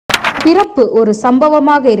பிறப்பு ஒரு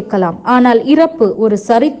சம்பவமாக இருக்கலாம், ஆனால் இறப்பு ஒரு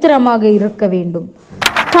சரித்திரமாக இருக்க வேண்டும்.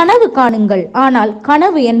 கனவு காணுங்கள், ஆனால்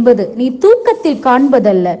கனவு என்பது நீ தூக்கத்தில்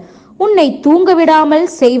காண்பதல்ல, உன்னை தூங்க விடாமல்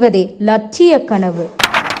செய்வதே லட்சிய கனவு.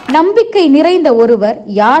 நம்பிக்கை நிறைந்த ஒருவர்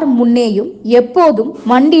யார் முன்னேயும் எப்போதும்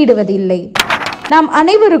மண்டியிடுவதில்லை. நாம்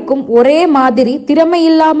அனைவருக்கும் ஒரே மாதிரி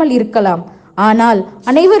திறமையில்லாமல் இருக்கலாம், ஆனால்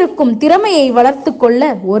அனைவருக்கும் திறமையை வளர்த்து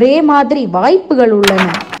கொள்ள ஒரே மாதிரி வாய்ப்புகள் உள்ளன.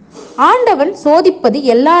 ஆண்டவன் சோதிப்பது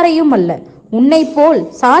எல்லாரையும் அல்ல, உன்னை போல்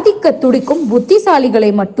சாதிக்க துடிக்கும்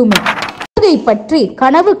புத்திசாலிகளை மட்டுமே. அதை பற்றி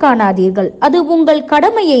கனவு காணாதீர்கள், அது உங்கள்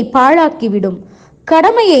கடமையை பாழாக்கிவிடும்.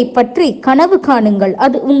 கடமையை பற்றி கனவு காணுங்கள்,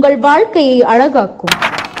 அது உங்கள் வாழ்க்கையை அழகாக்கும்.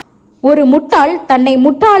 ஒரு முட்டாள் தன்னை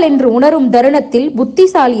முட்டாள் என்று உணரும் தருணத்தில்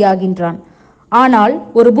புத்திசாலியாகின்றான். ஆனால்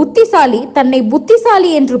ஒரு புத்திசாலி தன்னை புத்திசாலி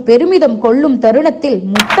என்று பெருமிதம் கொள்ளும் தருணத்தில்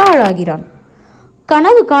முட்டாளாகிறான்.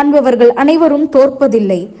 கனவு காண்பவர்கள் அனைவரும்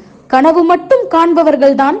தோற்பதில்லை, கனவு மட்டும்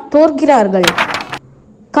காண்பவர்கள் தான் தோற்கிறார்கள்.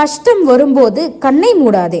 கஷ்டம் வரும்போது கண்ணை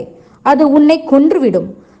மூடாதே, அது உன்னை கொன்றுவிடும்.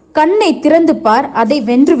 கண்ணை திறந்து பார், அதை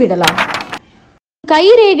வென்றுவிடலாம்.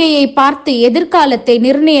 கைரேகையை பார்த்து எதிர்காலத்தை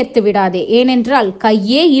நிர்ணயித்து விடாதே, ஏனென்றால்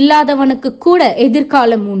கையே இல்லாதவனுக்கு கூட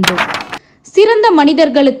எதிர்காலம் உண்டு. சிறந்த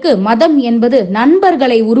மனிதர்களுக்கு மதம் என்பது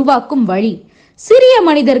நண்பர்களை உருவாக்கும் வழி, சிறிய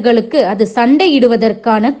மனிதர்களுக்கு அது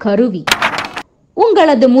சண்டையிடுவதற்கான கருவி.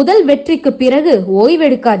 உங்களது முதல் வெற்றிக்கு பிறகு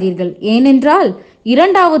ஓய்வெடுக்காதீர்கள், ஏனென்றால்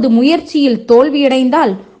இரண்டாவது முயற்சியில்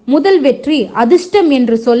தோல்வியடைந்தால் முதல் வெற்றி அதிர்ஷ்டம்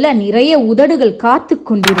என்று சொல்ல நிறைய உதடுகள் காத்து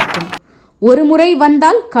கொண்டிருக்கும். ஒரு முறை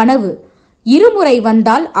வந்தால் கனவு, இருமுறை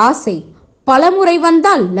வந்தால் ஆசை, பலமுறை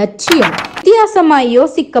வந்தால் லட்சியம். வித்தியாசமாய்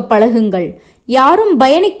யோசிக்க பழகுங்கள். யாரும்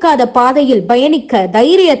பயணிக்காத பாதையில் பயணிக்க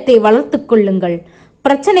தைரியத்தை வளர்த்து கொள்ளுங்கள்.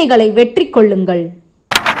 பிரச்சனைகளை வெற்றி கொள்ளுங்கள்.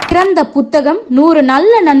 சிறந்த புத்தகம் 100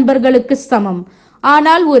 நல்ல நண்பர்களுக்கு சமம்,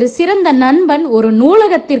 ஆனால் ஒரு சிறந்த நண்பன் ஒரு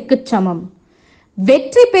நூலகத்திற்கு சமம்.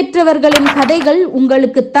 வெற்றி பெற்றவர்களின் கதைகள்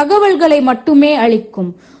உங்களுக்கு தகவல்களை மட்டுமே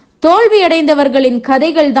அளிக்கும். தோல்வியடைந்தவர்களின்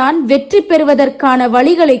கதைகள் தான் வெற்றி பெறுவதற்கான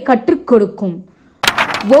வழிகளை கற்றுக் கொடுக்கும்.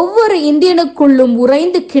 ஒவ்வொரு இந்தியனுக்குள்ளும்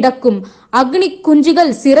உறைந்து கிடக்கும் அக்னி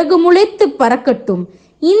குஞ்சுகள் சிறகு முளைத்து பறக்கட்டும்.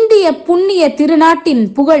 இந்திய புண்ணிய திருநாட்டின்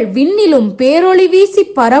புகழ் விண்ணிலும் பேரொளி வீசி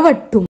பரவட்டும்.